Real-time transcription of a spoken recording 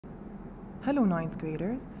Hello ninth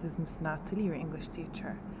graders, this is Miss Natally, your English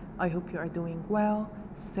teacher. I hope you are doing well,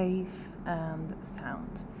 safe and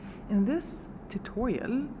sound. In this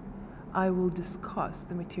tutorial, I will discuss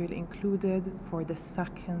the material included for the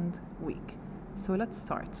second week. So let's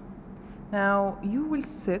start. Now, you will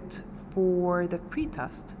sit for the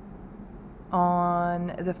pre-test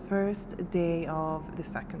on the first day of the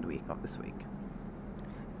second week of this week.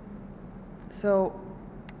 So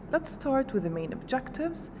let's start with the main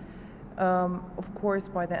objectives. Of course,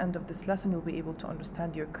 by the end of this lesson, you'll be able to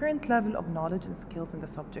understand your current level of knowledge and skills in the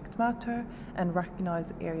subject matter and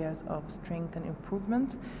recognize areas of strength and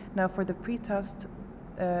improvement. Now, for the pre-test,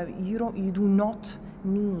 you do not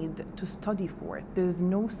need to study for it. There's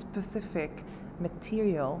no specific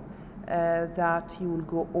material that you will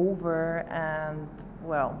go over and,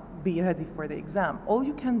 well, be ready for the exam. All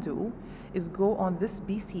you can do is go on this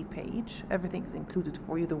BC page. Everything is included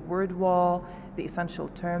for you: the word wall, the essential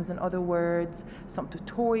terms and other words, some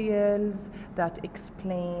tutorials that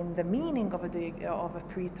explain the meaning of a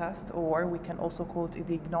pre-test, or we can also call it a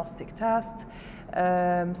diagnostic test,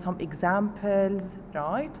 some examples,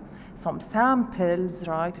 right? Some samples,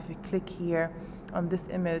 right? If you click here on this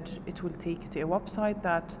image, it will take you to a website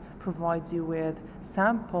that provides you with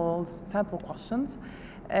sample questions.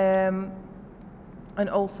 And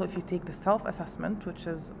also, if you take the self-assessment, which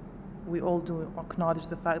is, we all do acknowledge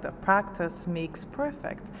the fact that practice makes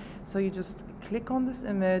perfect. So you just click on this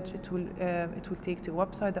image, it will take you to a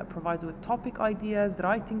website that provides you with topic ideas,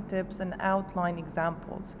 writing tips, and outline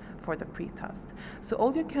examples for the pre-test. So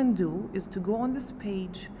all you can do is to go on this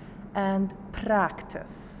page and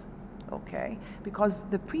practice, okay? Because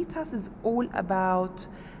the pre-test is all about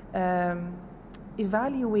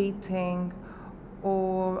evaluating,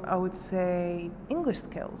 or I would say, English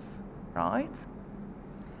skills, right?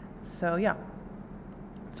 So yeah,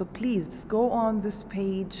 so please just go on this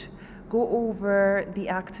page, go over the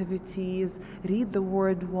activities, read the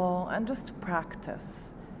word wall, and just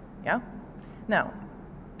practice, yeah? Now,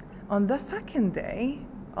 on the second day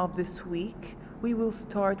of this week, we will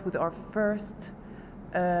start with our first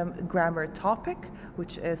grammar topic,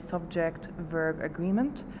 which is subject-verb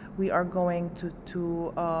agreement. We are going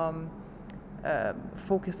to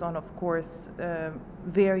focus on, of course,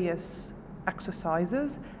 various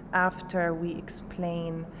exercises after we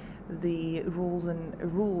explain the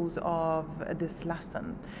rules of this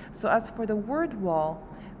lesson. So as for the word wall,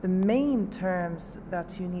 the main terms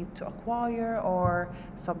that you need to acquire are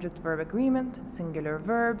subject-verb agreement, singular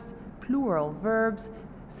verbs, plural verbs,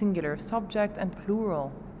 singular subject, and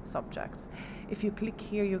plural subjects. If you click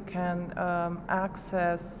here, you can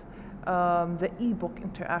access the ebook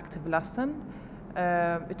interactive lesson.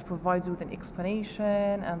 It provides you with an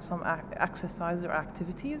explanation and some exercises or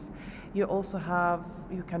activities. You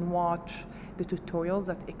can watch the tutorials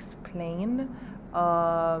that explain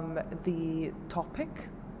the topic.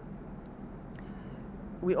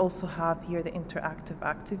 We also have here the interactive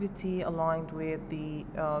activity aligned with the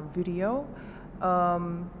video.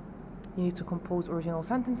 You need to compose original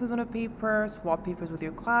sentences on a paper, swap papers with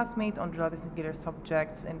your classmate, underline the singular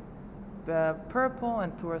subjects in purple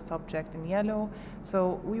and plural subject in yellow.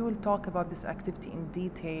 So we will talk about this activity in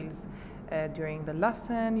details during the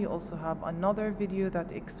lesson. You also have another video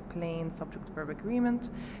that explains subject-verb agreement.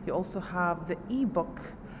 You also have the ebook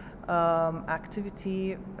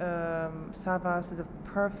activity. Savas is a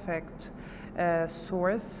perfect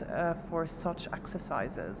source for such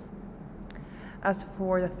exercises. As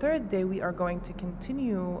for the third day, we are going to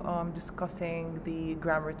continue discussing the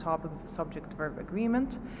grammar topic of subject-verb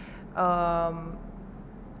agreement.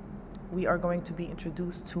 We are going to be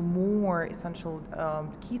introduced to more essential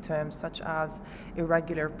key terms, such as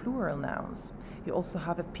irregular plural nouns. You also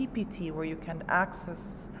have a PPT where you can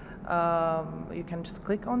access, you can just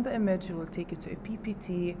click on the image, it will take you to a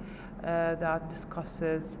PPT that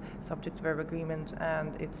discusses subject-verb agreement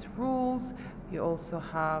and its rules. You also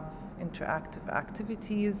have interactive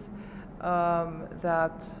activities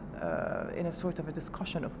that in a sort of a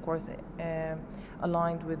discussion, of course,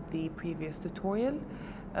 aligned with the previous tutorial.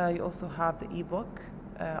 You also have the ebook,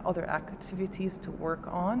 other activities to work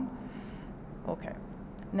on. Okay,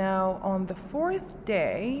 now on the fourth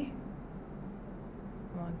day,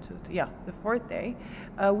 the fourth day,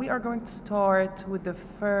 we are going to start with the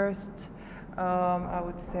first, I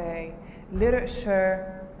would say,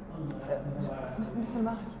 literature,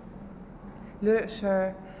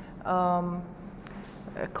 literature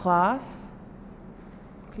class,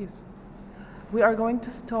 please. We are going to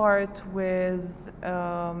start with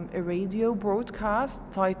a radio broadcast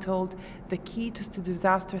titled "The Key to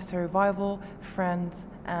Disaster Survival, Friends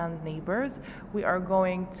and Neighbors." We are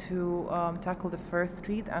going to tackle the first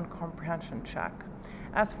read and comprehension check.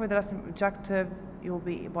 As for the lesson objective,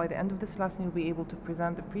 by the end of this lesson, you'll be able to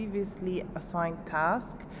present the previously assigned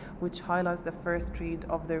task, which highlights the first read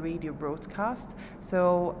of the radio broadcast.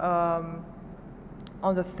 So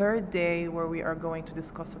on the third day, where we are going to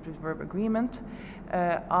discuss subject-verb agreement,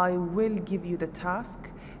 I will give you the task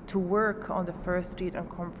to work on the first read and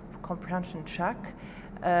comprehension check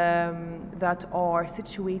that are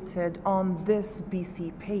situated on this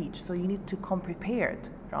BC page. So you need to come prepared,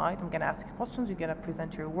 right? I'm going to ask you questions, you're going to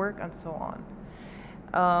present your work, and so on.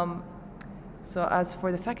 So as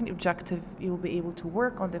for the second objective, you'll be able to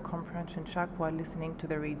work on the comprehension check while listening to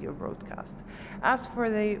the radio broadcast. As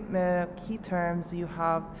for the key terms, you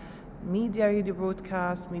have media radio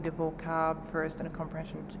broadcast, media vocab, first and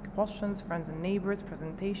comprehension questions, friends and neighbors,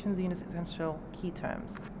 presentations, units, essential key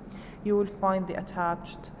terms. You will find the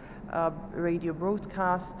attached radio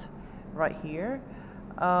broadcast right here.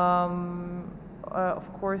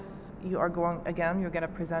 Of course, you're going to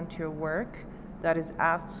present your work that is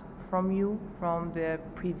asked from you from the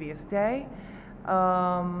previous day,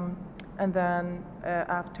 and then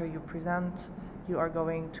after you present, you are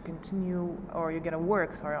going to continue, or you're going to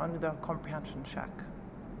work, on the comprehension check.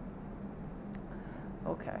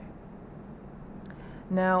 Okay.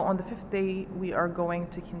 Now on the fifth day, we are going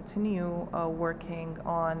to continue working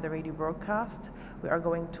on the radio broadcast. We are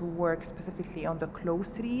going to work specifically on the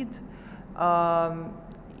close read.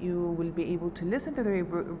 You will be able to listen to the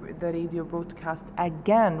radio broadcast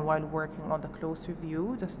again while working on the close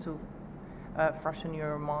review, just to freshen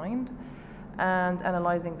your mind, and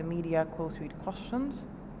analyzing the media close read questions.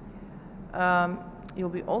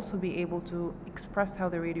 You'll also be able to express how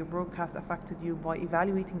the radio broadcast affected you by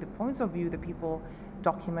evaluating the points of view the people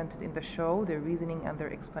documented in the show, their reasoning and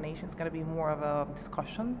their explanation. It's going to be more of a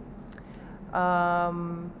discussion.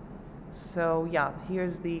 So yeah,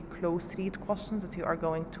 here's the close read questions that you are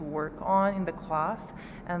going to work on in the class,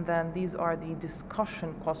 and then these are the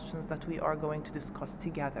discussion questions that we are going to discuss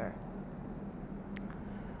together.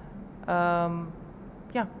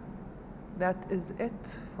 Yeah, that is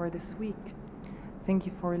it for this week. Thank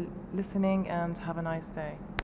you for listening and have a nice day.